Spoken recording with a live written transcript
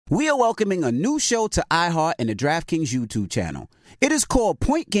We are welcoming a new show to iHeart and the DraftKings YouTube channel. It is called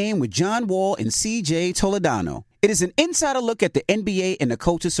Point Game with John Wall and CJ Toledano. It is an insider look at the NBA and the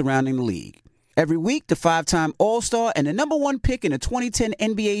coaches surrounding the league. Every week, the 5-time All-Star and the number one pick in the 2010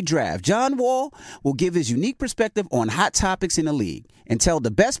 NBA Draft, John Wall, will give his unique perspective on hot topics in the league and tell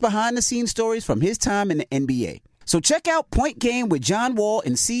the best behind-the-scenes stories from his time in the NBA. So check out Point Game with John Wall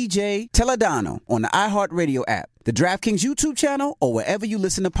and CJ Toledano on the iHeartRadio app, the DraftKings YouTube channel, or wherever you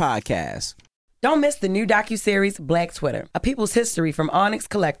listen to podcasts. Don't miss the new docuseries Black Twitter, A People's History from Onyx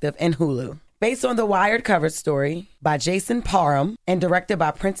Collective and Hulu. Based on the Wired cover story by Jason Parham and directed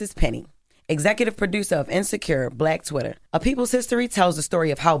by Princess Penny. Executive producer of Insecure, Black Twitter. A People's History tells the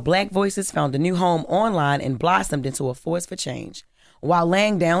story of how Black voices found a new home online and blossomed into a force for change, while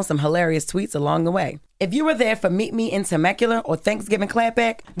laying down some hilarious tweets along the way. If you were there for Meet Me in Temecula or Thanksgiving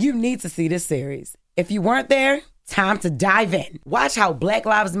Clapback, you need to see this series. If you weren't there, time to dive in. Watch how Black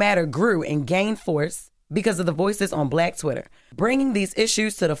Lives Matter grew and gained force because of the voices on Black Twitter, bringing these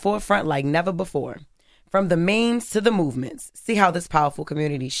issues to the forefront like never before. From the memes to the movements, see how this powerful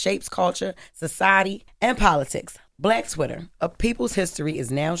community shapes culture, society, and politics. Black Twitter, A People's History, is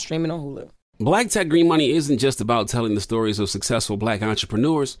now streaming on Hulu. Black Tech Green Money isn't just about telling the stories of successful Black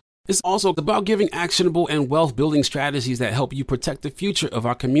entrepreneurs. It's also about giving actionable and wealth-building strategies that help you protect the future of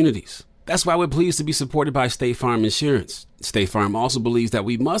our communities. That's why we're pleased to be supported by State Farm Insurance. State Farm also believes that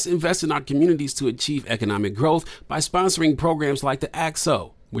we must invest in our communities to achieve economic growth by sponsoring programs like the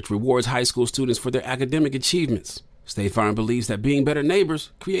ACT-SO, which rewards high school students for their academic achievements. State Farm believes that being better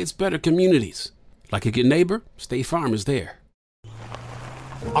neighbors creates better communities. Like a good neighbor, State Farm is there.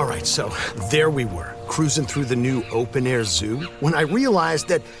 All right, so there we were, cruising through the new open-air zoo, when I realized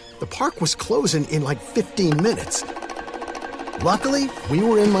that the park was closing in like 15 minutes. Luckily, we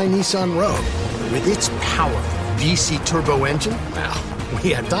were in my Nissan Rogue. With its powerful VC turbo engine, well,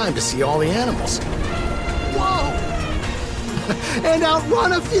 we had time to see all the animals. Whoa! And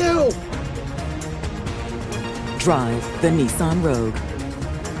outrun a few! Drive the Nissan Rogue.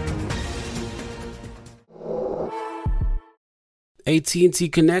 AT&T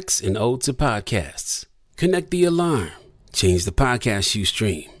connects an ode to podcasts. Connect the alarm. Change the podcast you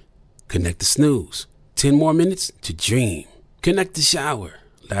stream. Connect the snooze. 10 more minutes to dream. Connect the shower.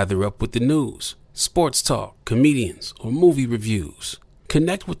 Lather up with the news, sports talk, comedians, or movie reviews.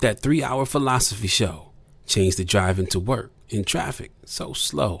 Connect with that 3-hour philosophy show. Change the drive into work in traffic so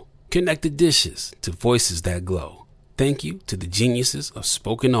slow. Connect the dishes to voices that glow. Thank you to the geniuses of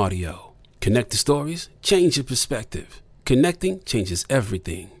spoken audio. Connect the stories. Change your perspective. Connecting changes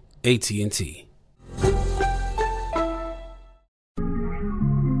everything. AT&T.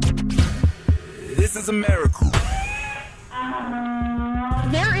 This is America.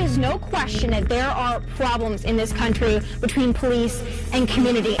 There is no question that there are problems in this country between police and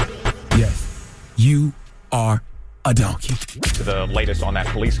community. Yes, you are a donkey. To the latest on that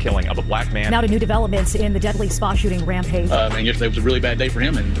police killing of a black man. Now to new developments in the deadly spa shooting rampage. And yesterday was a really bad day for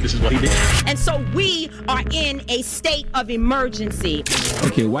him, and this is what he did. And so we are in a state of emergency.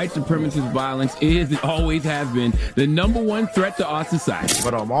 Okay, white supremacist violence is and always has been the number one threat to our society.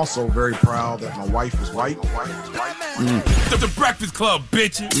 But I'm also very proud that my wife is white. The Breakfast Club,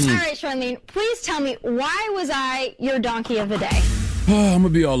 bitches. All right, Charlene, please tell me, why was I your donkey of the day? Oh, I'm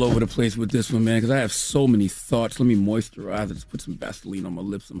going to be all over the place with this one, man, because I have so many thoughts. Let me moisturize. I just put some Vaseline on my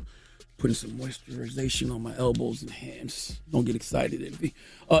lips. I'm putting some moisturization on my elbows and hands. Don't get excited, Envy.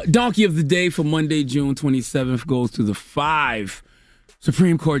 Donkey of the day for Monday, June 27th goes to the 5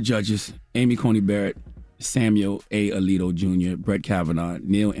 Supreme Court judges, Amy Coney Barrett, Samuel A. Alito Jr., Brett Kavanaugh,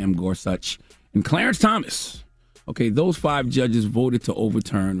 Neil M. Gorsuch, and Clarence Thomas. Okay, those 5 judges voted to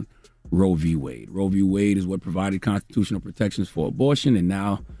overturn Roe v. Wade. Roe v. Wade is what provided constitutional protections for abortion, and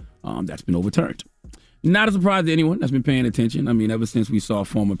now that's been overturned. Not a surprise to anyone that's been paying attention. I mean, ever since we saw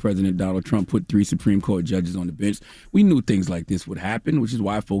former President Donald Trump put 3 Supreme Court judges on the bench, we knew things like this would happen, which is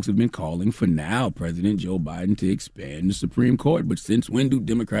why folks have been calling for now President Joe Biden to expand the Supreme Court. But since when do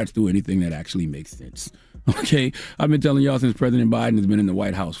Democrats do anything that actually makes sense? Okay, I've been telling y'all since President Biden has been in the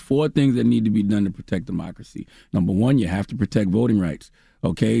White House, 4 things that need to be done to protect democracy. Number 1, you have to protect voting rights.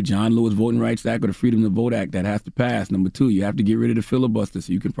 Okay, John Lewis Voting Rights Act or the Freedom to Vote Act, that has to pass. Number 2, you have to get rid of the filibuster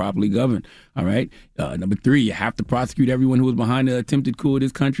so you can properly govern. All right. Number 3, you have to prosecute everyone who was behind the attempted coup of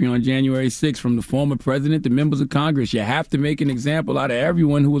this country on January 6th, from the former president to members of Congress. You have to make an example out of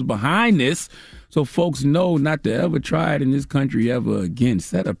everyone who was behind this so folks know not to ever try it in this country ever again.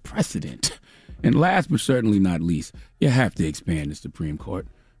 Set a precedent. And last but certainly not least, you have to expand the Supreme Court.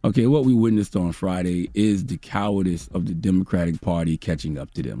 Okay, what we witnessed on Friday is the cowardice of the Democratic Party catching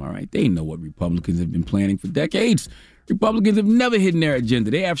up to them, all right? They know what Republicans have been planning for decades. Republicans have never hidden their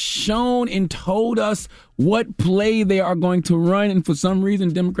agenda. They have shown and told us what play they are going to run, and for some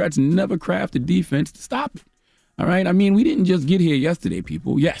reason, Democrats never craft a defense to stop it. All right? I mean, we didn't just get here yesterday,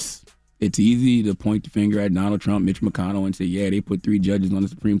 people. Yes, it's easy to point the finger at Donald Trump, Mitch McConnell, and say, yeah, they put 3 judges on the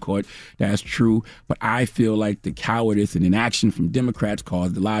Supreme Court. That's true. But I feel like the cowardice and inaction from Democrats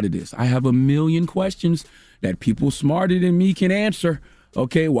caused a lot of this. I have a million questions that people smarter than me can answer.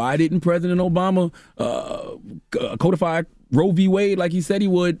 Okay, why didn't President Obama codify Roe v. Wade like he said he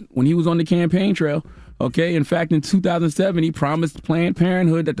would when he was on the campaign trail? Okay, in fact, in 2007, he promised Planned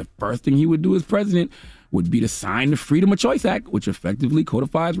Parenthood that the first thing he would do as president would be to sign the Freedom of Choice Act, which effectively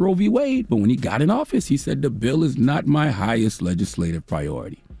codifies Roe v. Wade. But when he got in office, he said the bill is not my highest legislative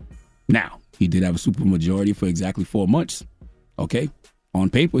priority. Now, he did have a supermajority for exactly 4 months. Okay, on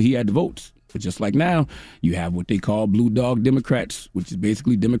paper, he had the votes. But just like now, you have what they call blue dog Democrats, which is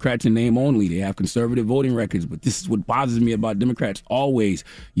basically Democrats in name only. They have conservative voting records. But this is what bothers me about Democrats always.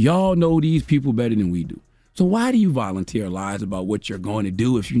 Y'all know these people better than we do. So why do you volunteer lies about what you're going to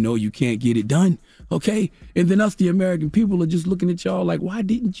do if you know you can't get it done? Okay? And then us, the American people, are just looking at y'all like, why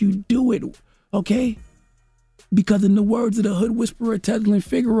didn't you do it? Okay? Because in the words of the hood whisperer, Teslin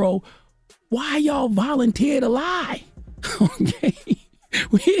Figaro, why y'all volunteer to lie? Okay?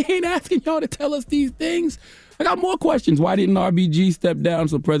 We ain't asking y'all to tell us these things. I got more questions. Why didn't RBG step down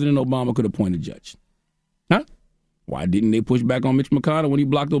so President Obama could appoint a judge? Huh? Why didn't they push back on Mitch McConnell when he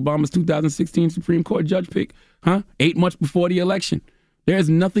blocked Obama's 2016 Supreme Court judge pick? Huh? 8 months before the election. There is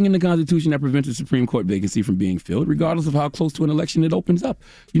nothing in the Constitution that prevents a Supreme Court vacancy from being filled, regardless of how close to an election it opens up.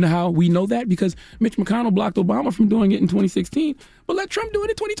 You know how we know that? Because Mitch McConnell blocked Obama from doing it in 2016, but let Trump do it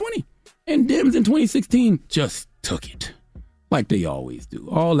in 2020. And Dems in 2016 just took it. Like they always do.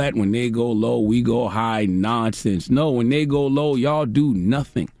 All that when they go low, we go high nonsense. No, when they go low, y'all do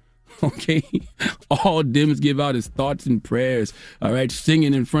nothing. Okay? All Dems give out is thoughts and prayers, all right,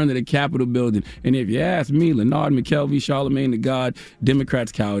 singing in front of the Capitol building. And if you ask me, Leonard McKelvey, Charlemagne the God,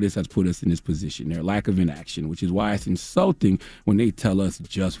 Democrats' cowardice has put us in this position. Their lack of inaction, which is why it's insulting when they tell us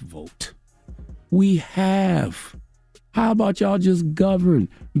just vote. We have. How about y'all just govern?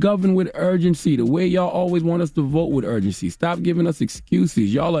 Govern with urgency, the way y'all always want us to vote with urgency. Stop giving us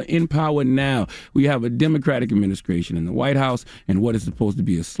excuses. Y'all are in power now. We have a Democratic administration in the White House and what is supposed to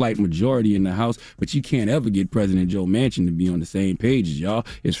be a slight majority in the House, but you can't ever get President Joe Manchin to be on the same page as y'all.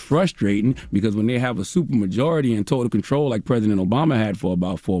 It's frustrating because when they have a supermajority and total control like President Obama had for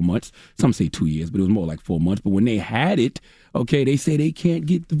about 4 months, some say 2 years, but it was more like 4 months, but when they had it, okay, they say they can't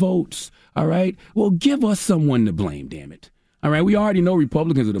get the votes. All right? Well, give us someone to blame, damn it. All right? We already know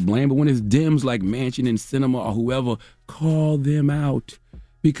Republicans are to blame, but when it's Dems like Manchin and Sinema or whoever, call them out.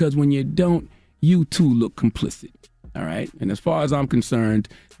 Because when you don't, you too look complicit. All right? And as far as I'm concerned,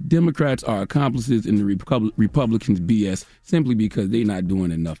 Democrats are accomplices in the Republicans' BS simply because they're not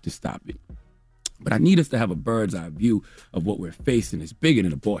doing enough to stop it. But I need us to have a bird's eye view of what we're facing. It's bigger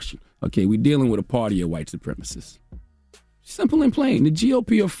than abortion. Okay? We're dealing with a party of white supremacists. Simple and plain. The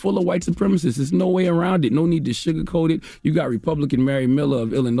GOP are full of white supremacists. There's no way around it. No need to sugarcoat it. You got Republican Mary Miller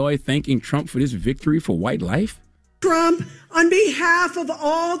of Illinois thanking Trump for this victory for white life. Trump, on behalf of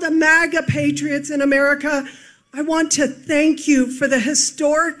all the MAGA patriots in America, I want to thank you for the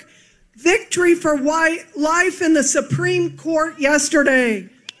historic victory for white life in the Supreme Court yesterday.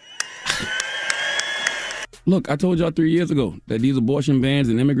 Look, I told y'all 3 years ago that these abortion bans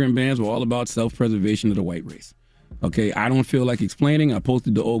and immigrant bans were all about self-preservation of the white race. Okay, I don't feel like explaining. I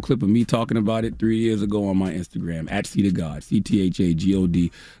posted the old clip of me talking about it 3 years ago on my Instagram, @CTHAGOD,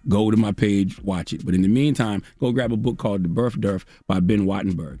 CTHAGOD. Go to my page, watch it. But in the meantime, go grab a book called The Birth Dearth by Ben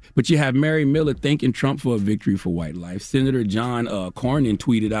Wattenberg. But you have Mary Miller thanking Trump for a victory for white life. Senator John Cornyn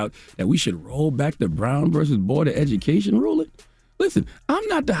tweeted out that we should roll back the Brown versus Board of Education ruling. Listen, I'm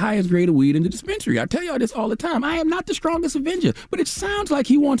not the highest grade of weed in the dispensary. I tell y'all this all the time. I am not the strongest Avenger, but it sounds like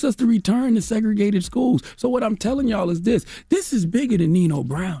he wants us to return to segregated schools. So what I'm telling y'all is this. This is bigger than Nino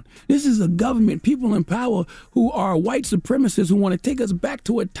Brown. This is a government, people in power who are white supremacists who want to take us back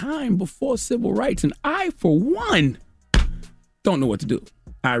to a time before civil rights. And I, for one, don't know what to do.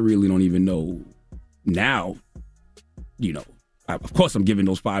 I really don't even know now, you know. Of course, I'm giving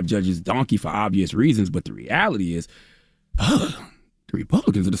those 5 judges donkey for obvious reasons, but the reality is, the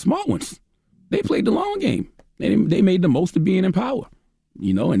Republicans are the smart ones. They played the long game. They made the most of being in power,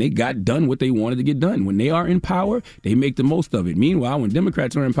 you know, and they got done what they wanted to get done. When they are in power, they make the most of it. Meanwhile, when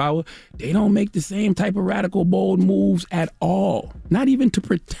Democrats are in power, they don't make the same type of radical, bold moves at all, not even to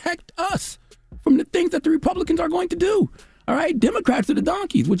protect us from the things that the Republicans are going to do. All right, Democrats are the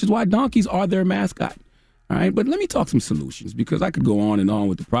donkeys, which is why donkeys are their mascot. All right, but let me talk some solutions, because I could go on and on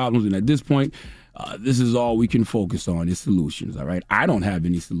with the problems, and at this point, this is all we can focus on is solutions, all right? I don't have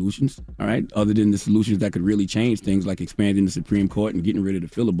any solutions, all right, other than the solutions that could really change things, like expanding the Supreme Court and getting rid of the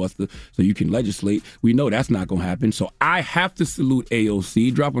filibuster so you can legislate. We know that's not going to happen, so I have to salute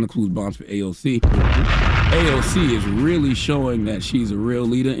AOC. Drop on the clues bombs for AOC. AOC is really showing that she's a real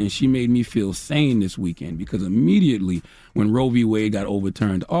leader, and she made me feel sane this weekend, because immediately when Roe v. Wade got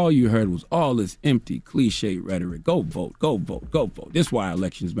overturned, all you heard was all this empty, cliche rhetoric. Go vote, go vote, go vote. This is why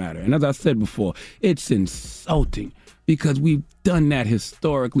elections matter. And as I said before, it's insulting, because we've done that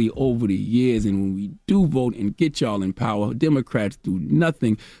historically over the years. And when we do vote and get y'all in power, Democrats do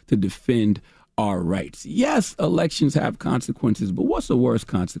nothing to defend our rights. Yes, elections have consequences, but what's the worst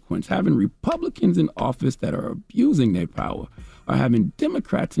consequence? Having Republicans in office that are abusing their power, or having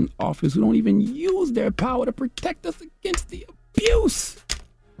Democrats in office who don't even use their power to protect us against the abuse?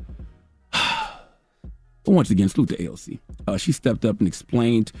 But once again, salute to AOC. She stepped up and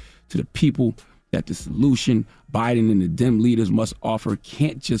explained to the people that the solution Biden and the Dem leaders must offer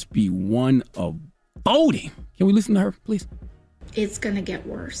can't just be one of voting. Can we listen to her, please? It's going to get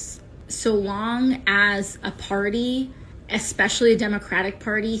worse. So long as a party, especially a Democratic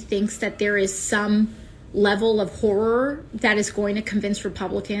Party, thinks that there is some level of horror that is going to convince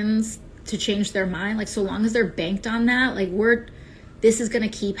Republicans to change their mind, like so long as they're banked on that, like this is going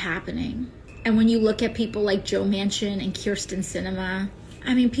to keep happening. And when you look at people like Joe Manchin and Kyrsten Sinema,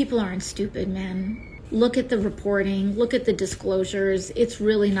 I mean, people aren't stupid, man. Look at the reporting, look at the disclosures. It's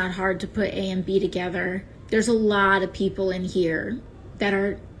really not hard to put A and B together. There's a lot of people in here that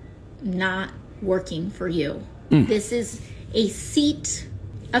are not working for you. This is a seat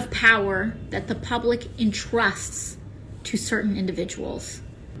of power that the public entrusts to certain individuals.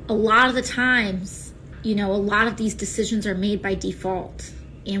 A lot of the times, a lot of these decisions are made by default,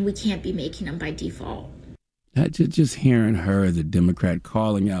 and we can't be making them by default. Just hearing her, the Democrat,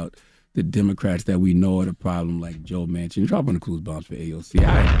 calling out the Democrats that we know are the problem, like Joe Manchin. Drop on the clues bombs for AOC.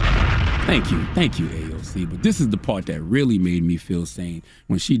 Thank you, AOC. But this is the part that really made me feel sane,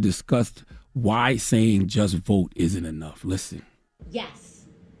 when she discussed why saying just vote isn't enough. Listen. Yes,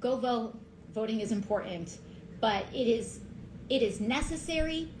 go vote. Voting is important, but it is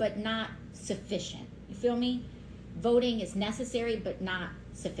necessary, but not sufficient. You feel me? Voting is necessary, but not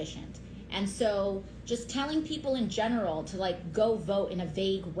sufficient. And so just telling people in general to go vote in a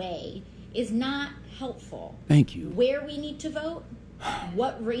vague way is not helpful. Thank you. Where we need to vote,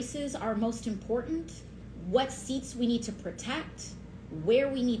 what races are most important, what seats we need to protect, where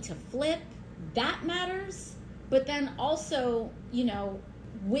we need to flip, that matters. But then also,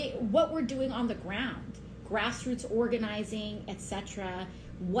 what we're doing on the ground, grassroots organizing, etc.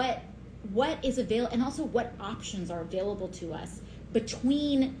 What is available, and also what options are available to us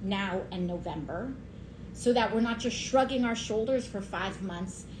between now and November, so that we're not just shrugging our shoulders for 5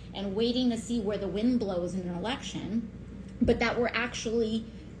 months and waiting to see where the wind blows in an election, but that we're actually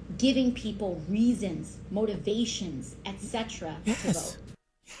giving people reasons, motivations, etc. to vote.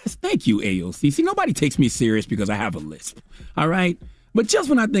 Yes, thank you, AOC. See, nobody takes me serious because I have a lisp, all right? But just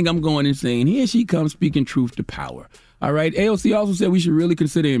when I think I'm going insane, here she comes speaking truth to power. All right. AOC also said we should really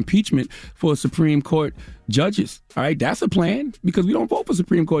consider impeachment for Supreme Court judges. All right. That's a plan, because we don't vote for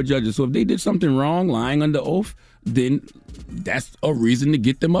Supreme Court judges. So if they did something wrong, lying under oath, then that's a reason to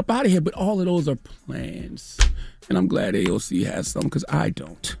get them up out of here. But all of those are plans. And I'm glad AOC has some, because I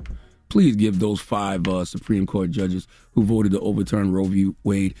don't. Please give those 5 Supreme Court judges who voted to overturn Roe v.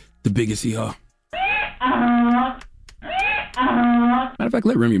 Wade the biggest hee-haw. Matter of fact,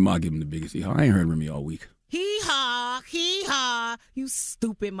 let Remy Ma give him the biggest hee-haw. I ain't heard Remy all week. Hee-haw, you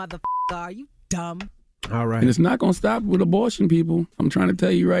stupid motherfucker. Are you dumb? All right. And it's not going to stop with abortion, people. I'm trying to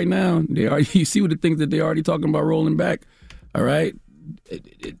tell you right now. You see what the things that they're already talking about rolling back. All right.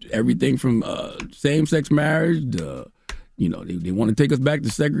 Everything from same-sex marriage, they want to take us back to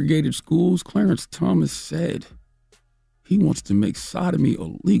segregated schools. Clarence Thomas said he wants to make sodomy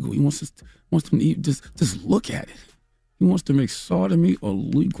illegal. He wants them to just look at it. He wants to make sodomy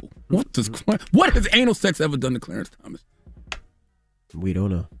illegal. What has anal sex ever done to Clarence Thomas? We don't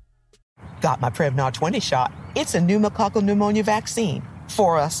know. Got my Prevnar 20 shot. It's a pneumococcal pneumonia vaccine.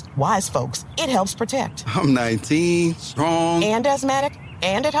 For us, wise folks, it helps protect. I'm 19, strong. And asthmatic,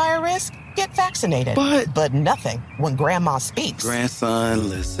 and at higher risk. Get vaccinated. But nothing when Grandma speaks. Grandson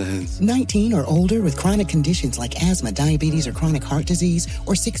listens. 19 or older with chronic conditions like asthma, diabetes, or chronic heart disease,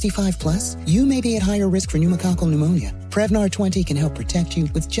 or 65 plus, you may be at higher risk for pneumococcal pneumonia. Prevnar 20 can help protect you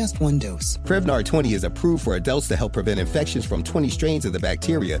with just one dose. Prevnar 20 is approved for adults to help prevent infections from 20 strains of the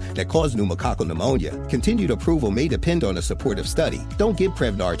bacteria that cause pneumococcal pneumonia. Continued approval may depend on a supportive study. Don't get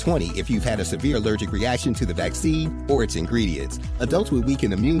Prevnar 20 if you've had a severe allergic reaction to the vaccine or its ingredients. Adults with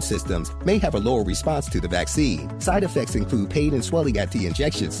weakened immune systems may have a lower response to the vaccine. Side effects include pain and swelling at the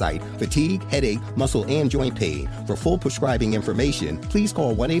injection site, fatigue, headache, muscle, and joint pain. For full prescribing information, please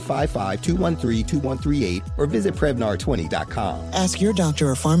call 1-855-213-2138 or visit Prevnar20.com. Ask your doctor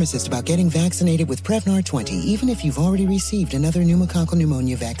or pharmacist about getting vaccinated with Prevnar 20, even if you've already received another pneumococcal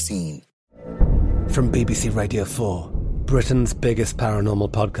pneumonia vaccine. From BBC Radio 4, Britain's biggest paranormal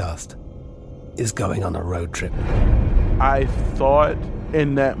podcast is going on a road trip. I thought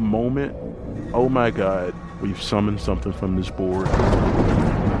in that moment, oh my God, we've summoned something from this board.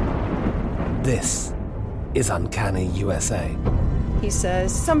 This is Uncanny USA. He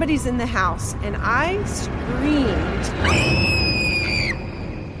says, somebody's in the house, and I screamed.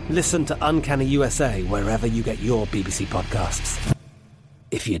 Listen to Uncanny USA wherever you get your BBC podcasts,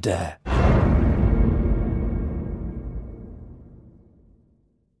 if you dare.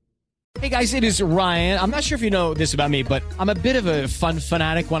 Hey guys, it is Ryan. I'm not sure if you know this about me, but I'm a bit of a fun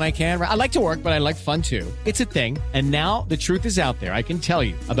fanatic when I can. I like to work, but I like fun too. It's a thing. And now the truth is out there. I can tell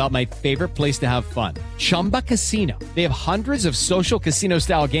you about my favorite place to have fun. Chumba Casino. They have hundreds of social casino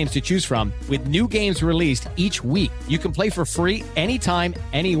style games to choose from with new games released each week. You can play for free anytime,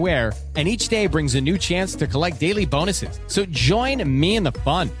 anywhere. And each day brings a new chance to collect daily bonuses. So join me in the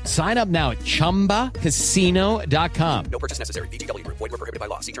fun. Sign up now at ChumbaCasino.com. No purchase necessary. VGW. Void where prohibited by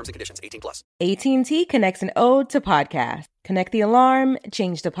law. See terms and conditions. 18+. AT&T connects an ode to podcast. Connect the alarm,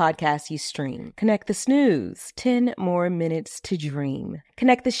 change the podcast you stream. Connect the snooze, 10 more minutes to dream.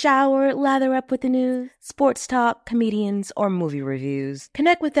 Connect the shower, lather up with the news, sports talk, comedians, or movie reviews.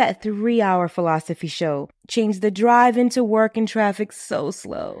 Connect with that 3-hour philosophy show. Change the drive into work and traffic so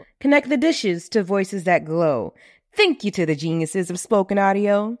slow. Connect the dishes to voices that glow. Thank you to the geniuses of spoken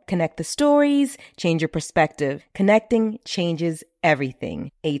audio. Connect the stories, change your perspective. Connecting changes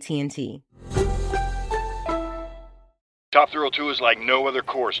everything. AT&T. Top Thrill 2 is like no other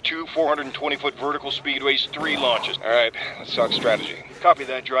course. 2 420-foot vertical speedways, 3 launches. All right, let's talk strategy. Copy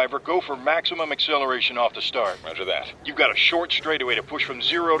that, driver. Go for maximum acceleration off the start. Roger that. You've got a short straightaway to push from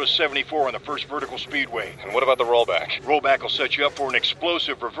 0 to 74 on the first vertical speedway. And what about the rollback? Rollback will set you up for an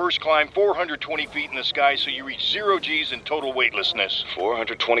explosive reverse climb 420 feet in the sky so you reach 0 G's in total weightlessness.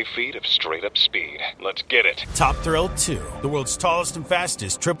 420 feet of straight-up speed. Let's get it. Top Thrill 2, the world's tallest and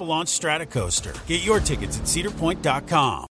fastest triple-launch strata coaster. Get your tickets at cedarpoint.com.